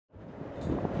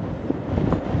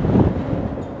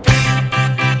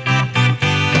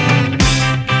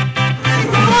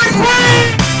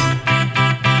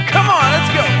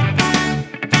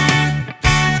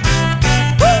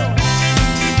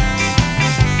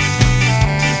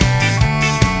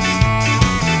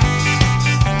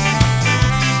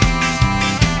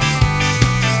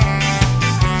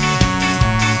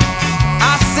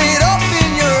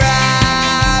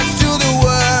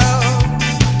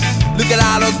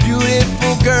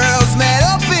Beautiful girls made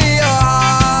up in your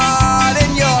heart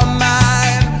and your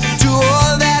mind, to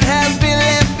all that has been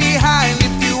left behind.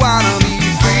 If you wanna be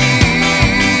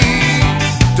free,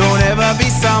 don't ever be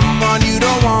someone you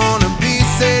don't wanna be.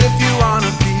 Said if you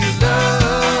wanna feel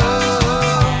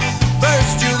love,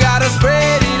 first you gotta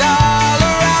spread it all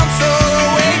around. So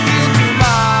wait till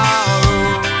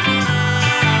tomorrow.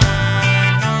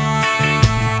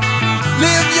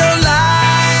 Live your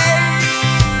life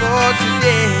for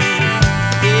today.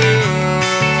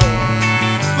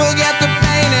 Forget the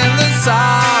pain and the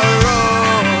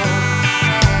sorrow,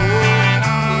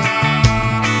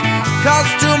 'cause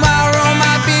tomorrow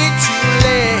might be too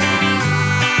late.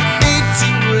 Be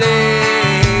too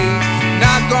late.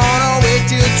 Not gonna wait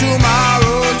till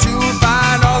tomorrow to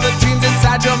find all the dreams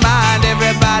inside your mind.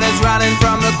 Everybody's running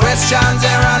from the questions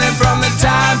and running from the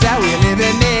times that we're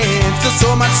living in. Still so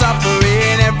much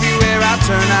suffering everywhere I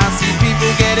turn. I see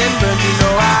people getting burned. You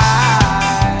know I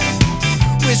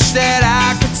wish that I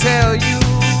could tell you,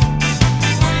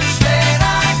 wish that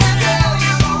I could tell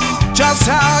you just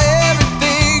how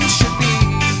everything should be.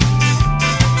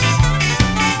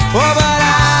 Oh, but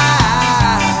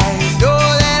I know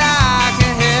that I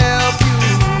can help you,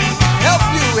 help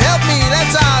you, help me.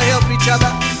 Let's all help each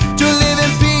other to live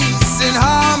in peace and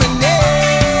harmony.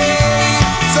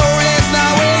 So let's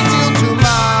not wait till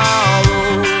tomorrow.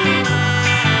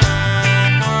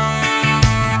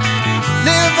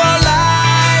 Live a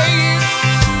life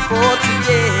for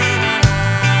today.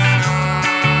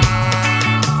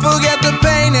 Forget the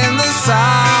pain and the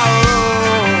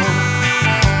sorrow,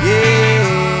 yeah,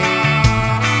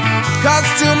 'cause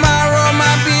tomorrow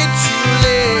might be too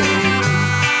late,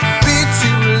 be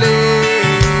too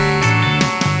late.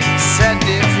 Said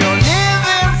if you're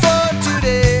living for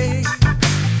today,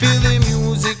 feel the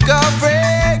music of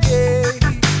reggae,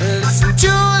 listen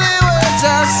to the words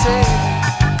I say,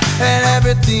 and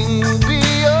everything will be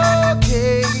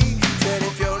okay. Said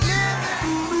if you're living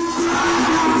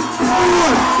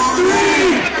 3,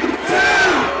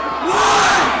 2,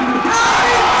 1